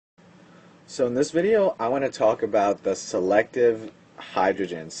So in this video, I want to talk about the selective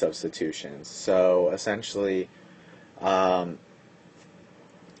hydrogen substitutions. So essentially, um,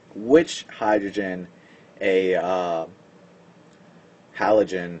 which hydrogen a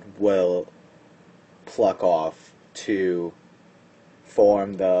halogen will pluck off to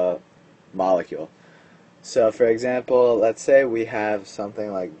form the molecule. So for example, let's say we have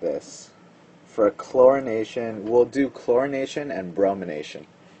something like this. For chlorination, we'll do chlorination and bromination.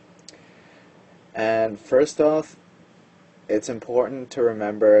 And first off, it's important to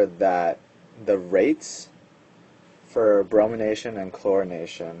remember that the rates for bromination and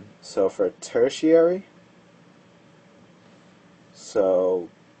chlorination, so for tertiary, so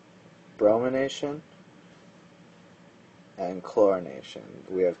bromination and chlorination,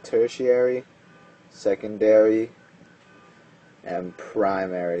 we have tertiary, secondary, and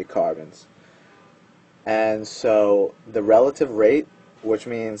primary carbons. And so the relative rate, which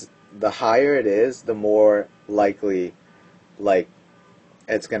means the higher it is, the more likely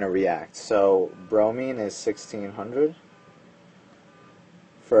it's going to react. So bromine is 1600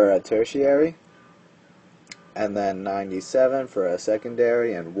 for a tertiary, and then 97 for a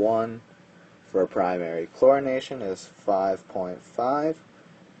secondary, and 1 for a primary. Chlorination is 5.5,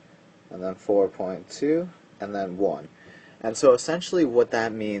 and then 4.2, and then 1. And so essentially what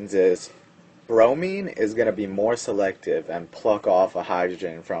that means is bromine is going to be more selective and pluck off a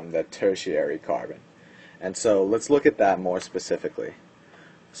hydrogen from the tertiary carbon. And so let's look at that more specifically.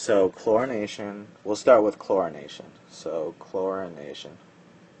 So chlorination, we'll start with chlorination. So chlorination.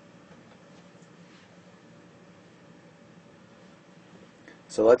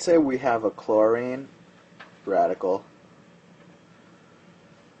 So let's say we have a chlorine radical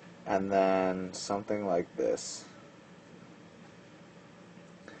and then something like this.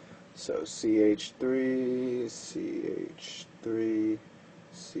 So CH3, CH3,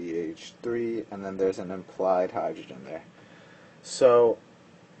 CH3, and then there's an implied hydrogen there. So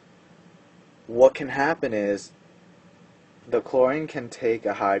what can happen is the chlorine can take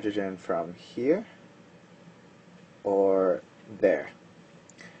a hydrogen from here or there.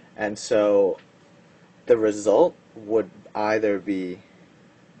 And so the result would either be,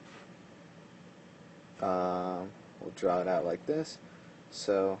 we'll draw it out like this.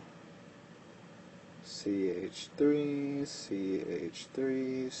 So CH3,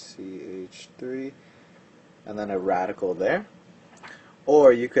 CH3, CH3, and then a radical there.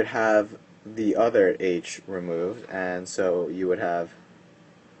 Or you could have the other H removed, and so you would have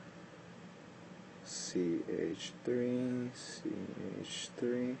CH3,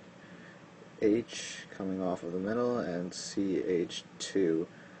 CH3, H coming off of the middle, and CH2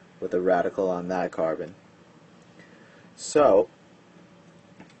 with a radical on that carbon. So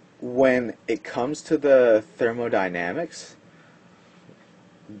when it comes to the thermodynamics,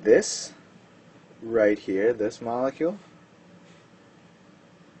 this right here, this molecule,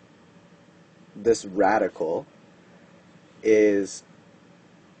 this radical is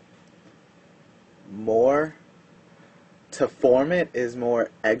more, to form it is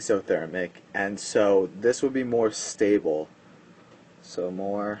more exothermic, and so this would be more stable. So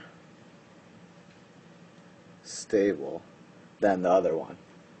more stable than the other one.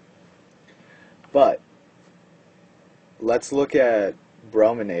 But let's look at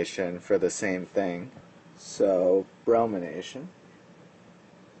bromination for the same thing. So bromination.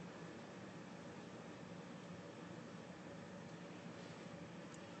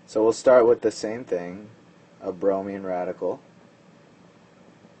 So we'll start with the same thing, a bromine radical,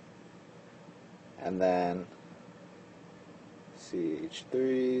 and then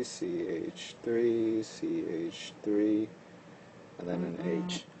CH3, CH3, CH3, and then an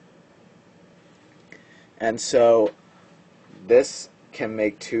H. And so this can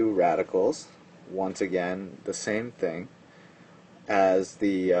make two radicals. Once again, the same thing as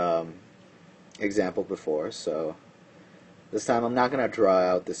the example before. So this time I'm not going to draw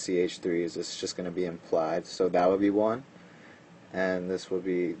out the CH3s, it's just going to be implied. So that would be one, and this would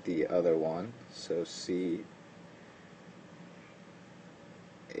be the other one. So CH2,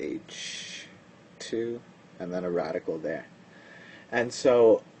 and then a radical there. And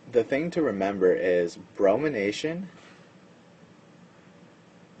so the thing to remember is bromination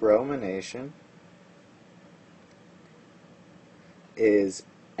is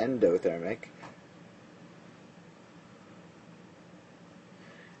endothermic.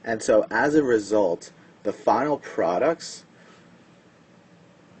 And so as a result, the final products,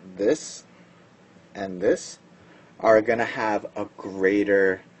 this and this, are going to have a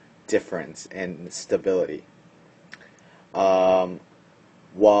greater difference in stability.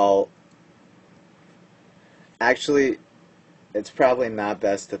 While actually it's probably not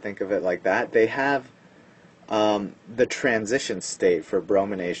best to think of it like that. They have the transition state for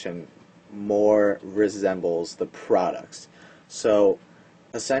bromination more resembles the products. So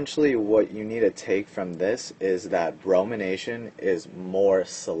essentially what you need to take from this is that bromination is more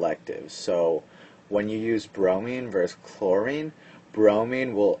selective. So when you use bromine versus chlorine,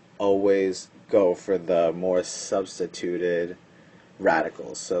 bromine will always go for the more substituted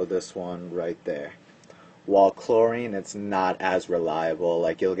radicals. So this one right there. While chlorine, it's not as reliable.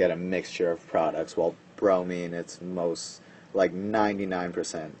 Like you'll get a mixture of products. While bromine, it's most like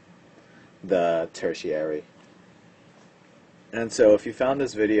 99% the tertiary. And so if you found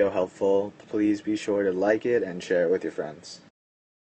this video helpful, please be sure to like it and share it with your friends.